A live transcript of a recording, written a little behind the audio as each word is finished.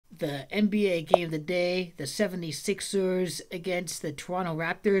the NBA game of the day, the 76ers against the Toronto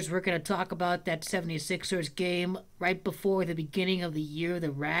Raptors. We're going to talk about that 76ers game right before the beginning of the year,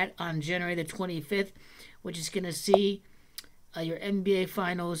 the RAT, on January the 25th, which is going to see your NBA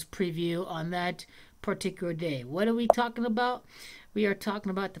Finals preview on that particular day. What are we talking about? We are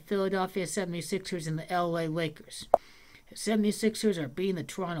talking about the Philadelphia 76ers and the LA Lakers. The 76ers are beating the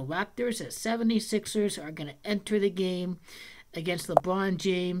Toronto Raptors. The 76ers are going to enter the game against LeBron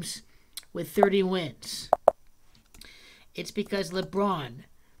James with 30 wins. It's because LeBron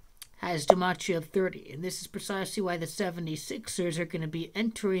has too much of 30. And this is precisely why the 76ers are going to be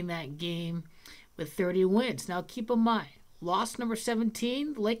entering that game with 30 wins. Now keep in mind, loss number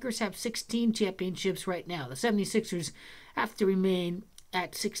 17, the Lakers have 16 championships right now. The 76ers have to remain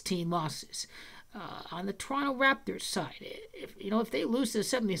at 16 losses. On the Toronto Raptors side, if they lose to the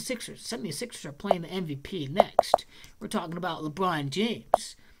 76ers are playing the MVP next. We're talking about LeBron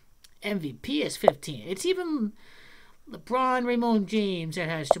James. MVP is 15. It's even Raymond James that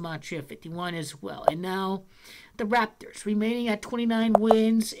has Gematria 51 as well. And now the Raptors remaining at 29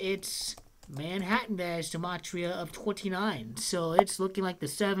 wins. It's Manhattan that has Gematria of 29. So it's looking like the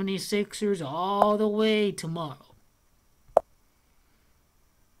 76ers all the way tomorrow.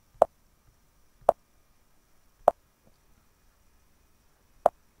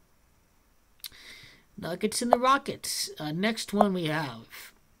 Nuggets and the Rockets. Next one we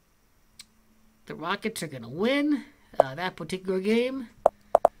have. The Rockets are going to win that particular game.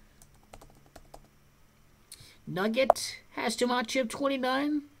 Nugget has Gematria of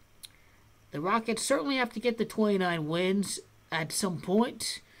 29. The Rockets certainly have to get the 29 wins at some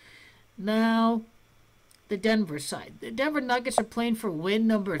point. Now, the Denver side. The Denver Nuggets are playing for win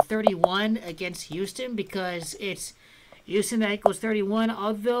number 31 against Houston because it's Houston that equals 31,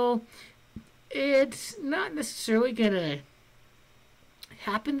 although it's not necessarily going to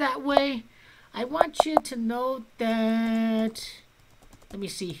happen that way. I want you to note that, let me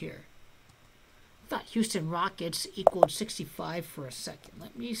see here. I thought Houston Rockets equaled 65 for a second.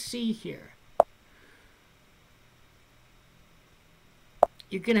 Let me see here.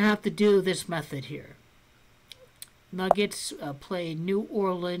 You're going to have to do this method here. Nuggets play New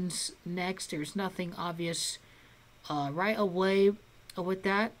Orleans next. There's nothing obvious right away with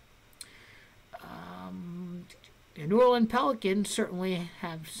that. The New Orleans Pelicans certainly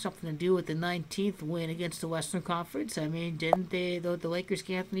have something to do with the 19th win against the Western Conference. I mean, didn't they, the Lakers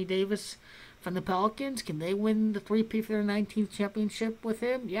get Anthony Davis from the Pelicans? Can they win the three-peat for their 19th championship with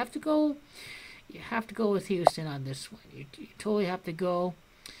him? You have to go with Houston on this one. You totally have to go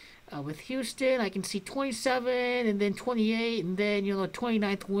with Houston. I can see 27 and then 28 and then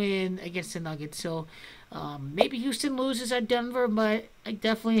 29th win against the Nuggets. So maybe Houston loses at Denver, but I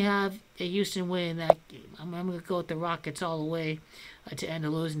definitely have a Houston win in that game. I'm going to go with the Rockets all the way to end the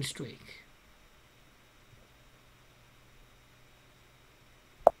losing streak.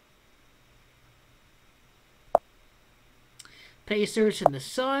 Pacers and the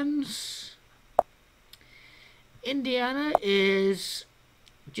Suns. Indiana is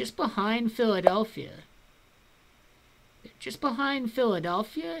just behind Philadelphia. They're just behind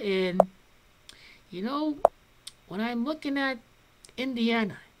Philadelphia, and when I'm looking at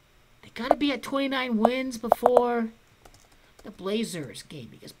Indiana, they got to be at 29 wins before the Blazers game,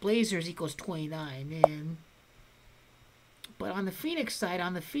 because Blazers equals 29. But on the Phoenix side,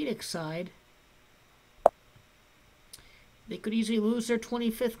 they could easily lose their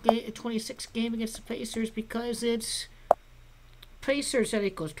 26th game against the Pacers because it's Pacers that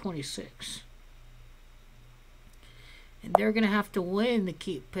equals 26. And they're going to have to win to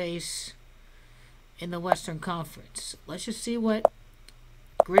keep pace in the Western Conference. Let's just see what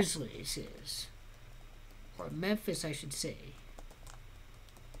Grizzlies is. Or Memphis, I should say.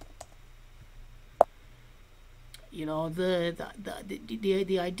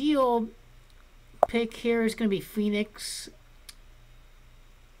 The ideal pick here is going to be Phoenix.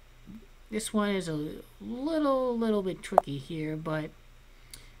 This one is a little bit tricky here, but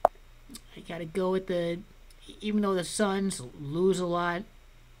I got to go with even though the Suns lose a lot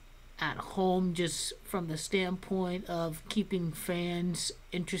at home, just from the standpoint of keeping fans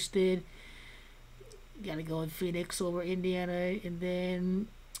interested, got to go with Phoenix over Indiana, and then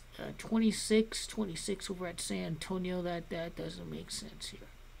 26 over at San Antonio. That doesn't make sense here.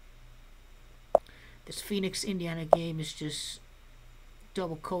 This Phoenix-Indiana game is just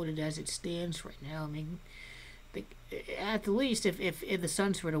double-coated as it stands right now. I mean, at the least, if the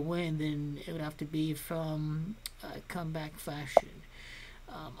Suns were to win, then it would have to be from comeback fashion.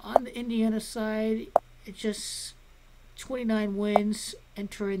 On the Indiana side, it's just 29 wins,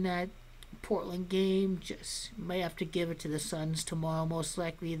 entering that Portland game. Just might have to give it to the Suns tomorrow. Most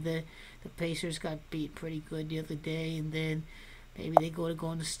likely the Pacers got beat pretty good the other day, and then maybe they go to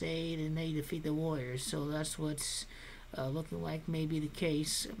Golden State and they defeat the Warriors. So that's what's looking like maybe the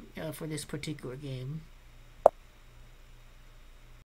case for this particular game.